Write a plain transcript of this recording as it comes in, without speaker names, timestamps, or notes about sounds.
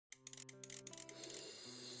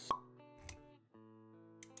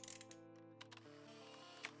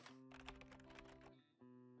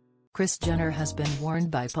Kris Jenner has been warned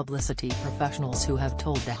by publicity professionals who have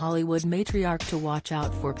told the Hollywood matriarch to watch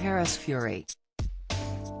out for Paris fury.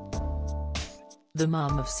 The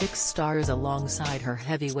mom of 6 stars alongside her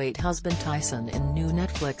heavyweight husband Tyson in new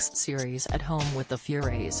Netflix series At Home with the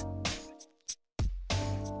Furies.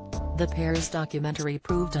 The pair's documentary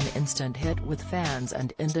proved an instant hit with fans,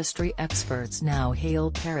 and industry experts now hail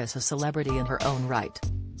Paris a celebrity in her own right.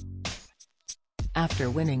 After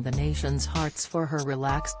winning the nation's hearts for her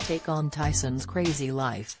relaxed take on Tyson's crazy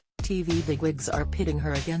life, TV bigwigs are pitting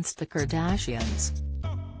her against the Kardashians.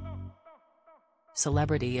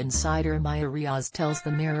 Celebrity insider Maya Riaz tells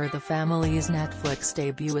the Mirror the family's Netflix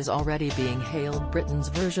debut is already being hailed Britain's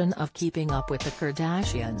version of Keeping Up with the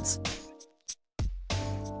Kardashians.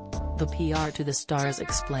 The PR to the stars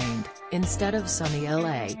explained, instead of sunny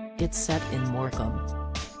LA, it's set in Morecambe.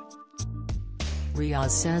 Riaz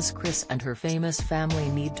says Kris and her famous family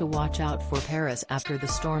need to watch out for Paris after the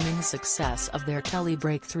storming success of their telly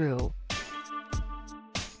breakthrough.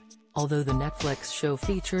 Although the Netflix show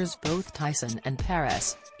features both Tyson and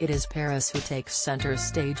Paris, it is Paris who takes center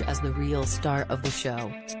stage as the real star of the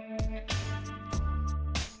show.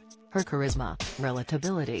 Her charisma,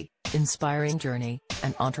 relatability, inspiring journey,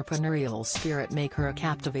 and entrepreneurial spirit make her a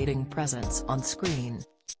captivating presence on screen.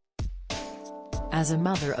 As a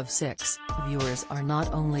mother of 6, viewers are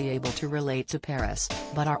not only able to relate to Paris,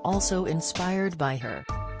 but are also inspired by her.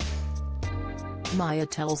 Maya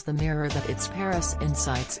tells the Mirror that it's Paris'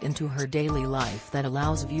 insights into her daily life that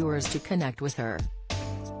allows viewers to connect with her.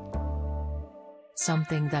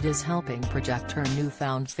 Something that is helping project her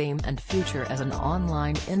newfound fame and future as an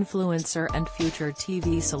online influencer and future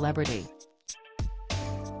TV celebrity.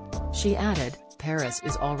 She added, Paris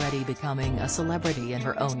is already becoming a celebrity in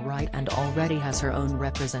her own right and already has her own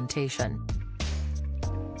representation.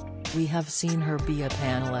 We have seen her be a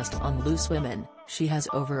panelist on Loose Women. She has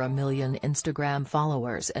over 1 million Instagram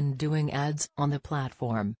followers and doing ads on the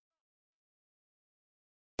platform.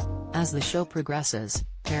 As the show progresses,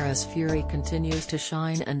 Paris Fury continues to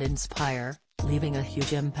shine and inspire, leaving a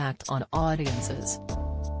huge impact on audiences.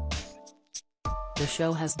 The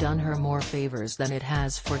show has done her more favors than it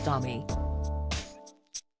has for Tommy.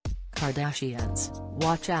 Kardashians,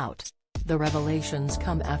 watch out. The revelations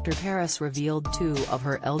come after Paris revealed 2 of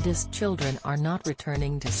her eldest children are not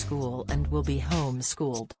returning to school and will be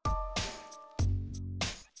homeschooled.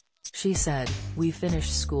 She said, "We finish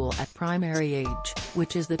school at primary age,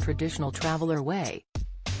 which is the traditional traveler way.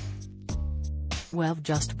 We've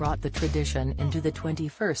just brought the tradition into the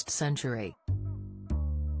 21st century."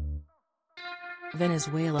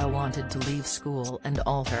 Venezuela wanted to leave school and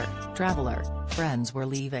all her traveler friends were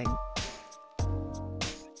leaving.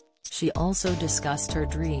 She also discussed her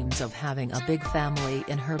dreams of having a big family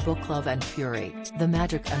in her book Love and Fury, The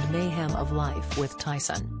Magic and Mayhem of Life with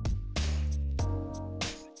Tyson.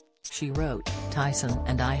 She wrote, "Tyson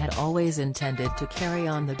and I had always intended to carry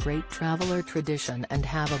on the great traveler tradition and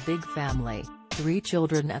have a big family, 3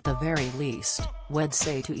 children at the very least, we'd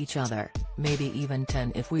say to each other, maybe even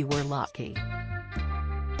 10 if we were lucky."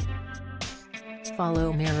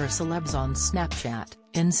 Follow Mirror Celebs on Snapchat,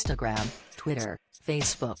 Instagram, Twitter,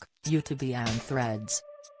 Facebook, YouTube and Threads.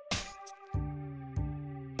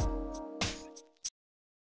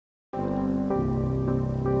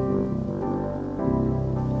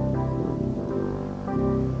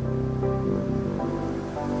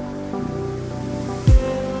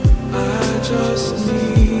 I just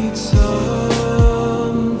need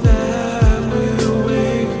some that will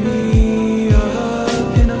wake me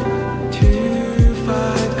up enough to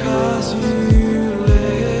fight, 'cause you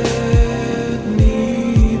let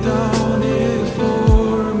me down it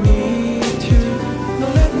for me to. Now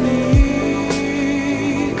let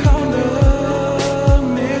me count the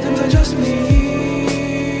minutes. I just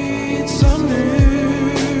need some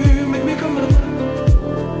new, make me come up.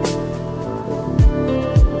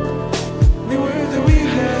 We were that we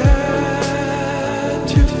had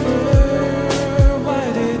to